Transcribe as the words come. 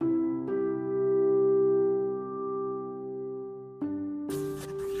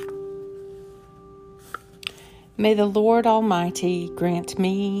May the Lord Almighty grant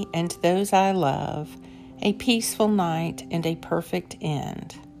me and those I love a peaceful night and a perfect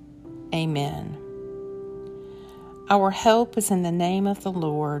end. Amen. Our help is in the name of the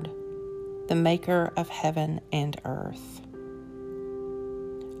Lord, the maker of heaven and earth.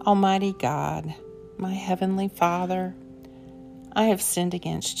 Almighty God, my heavenly Father, I have sinned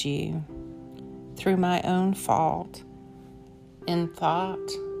against you through my own fault in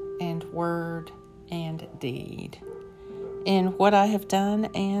thought and word and deed, in what I have done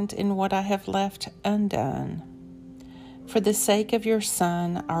and in what I have left undone. For the sake of your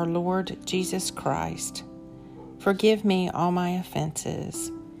Son, our Lord Jesus Christ, forgive me all my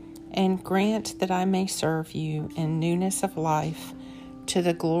offenses, and grant that I may serve you in newness of life to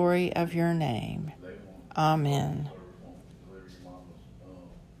the glory of your name. Amen.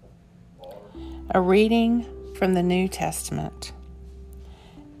 A reading from the New Testament.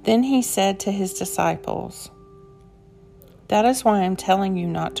 Then he said to his disciples, "That is why I am telling you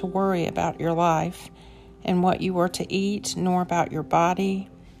not to worry about your life and what you are to eat, nor about your body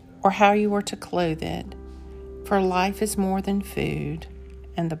or how you are to clothe it. For life is more than food,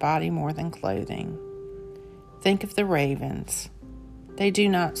 and the body more than clothing. Think of the ravens. They do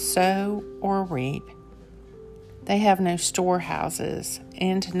not sow or reap. They have no storehouses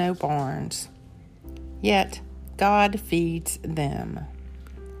and no barns. Yet God feeds them.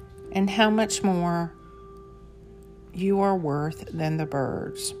 And how much more you are worth than the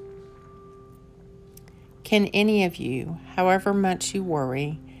birds. Can any of you, however much you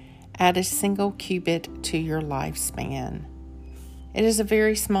worry, add a single cubit to your lifespan? It is a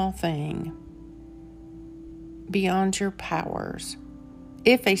very small thing, beyond your powers.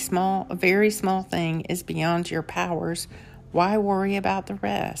 If a very small thing is beyond your powers, why worry about the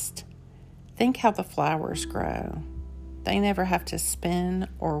rest? Think how the flowers grow. They never have to spin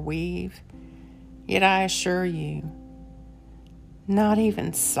or weave. Yet I assure you, not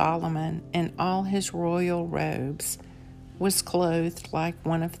even Solomon in all his royal robes was clothed like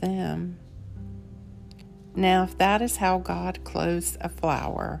one of them. Now, if that is how God clothes a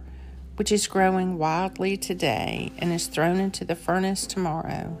flower, which is growing wildly today and is thrown into the furnace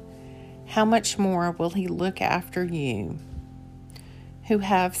tomorrow, how much more will he look after you, who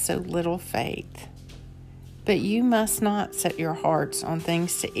have so little faith? But you must not set your hearts on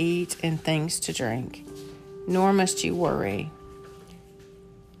things to eat and things to drink, nor must you worry.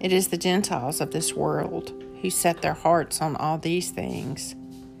 It is the Gentiles of this world who set their hearts on all these things.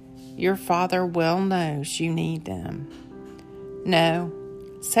 Your Father well knows you need them. No,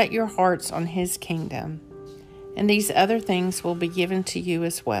 set your hearts on his kingdom, and these other things will be given to you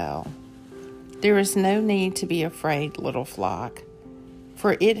as well. There is no need to be afraid, little flock,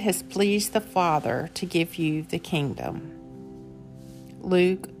 for it has pleased the Father to give you the kingdom."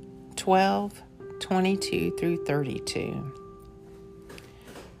 Luke 12:22 through 32.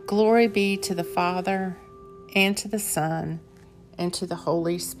 Glory be to the Father, and to the Son, and to the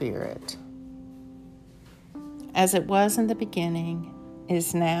Holy Spirit, as it was in the beginning,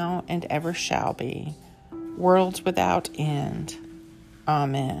 is now, and ever shall be, worlds without end.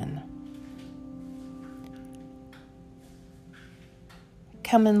 Amen.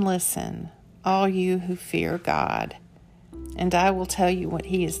 Come and listen, all you who fear God, and I will tell you what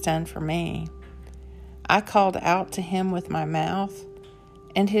he has done for me. I called out to him with my mouth,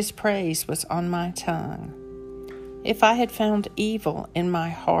 and his praise was on my tongue. If I had found evil in my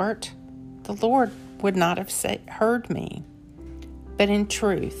heart, the Lord would not have heard me. But in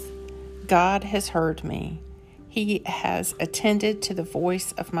truth, God has heard me. He has attended to the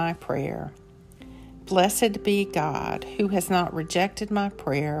voice of my prayer. Blessed be God, who has not rejected my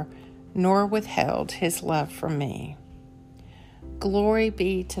prayer, nor withheld his love from me. Glory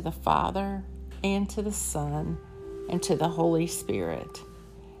be to the Father, and to the Son, and to the Holy Spirit,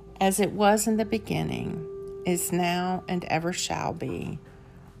 as it was in the beginning, is now, and ever shall be,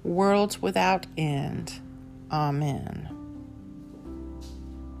 worlds without end. Amen.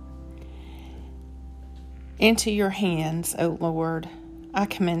 Into your hands, O Lord, I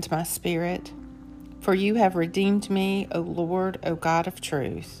commend my spirit. For you have redeemed me, O Lord, O God of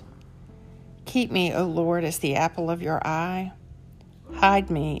truth. Keep me, O Lord, as the apple of your eye. Hide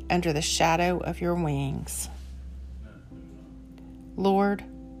me under the shadow of your wings. Lord,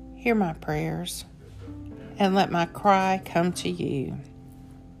 hear my prayers, and let my cry come to you.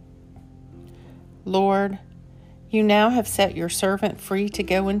 Lord, you now have set your servant free to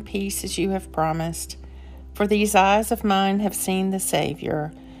go in peace as you have promised. For these eyes of mine have seen the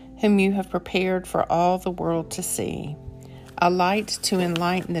Savior, whom you have prepared for all the world to see, a light to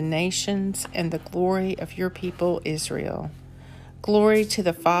enlighten the nations and the glory of your people Israel. Glory to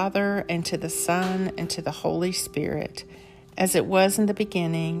the Father, and to the Son, and to the Holy Spirit, as it was in the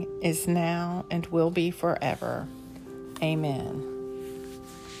beginning, is now, and will be forever. Amen.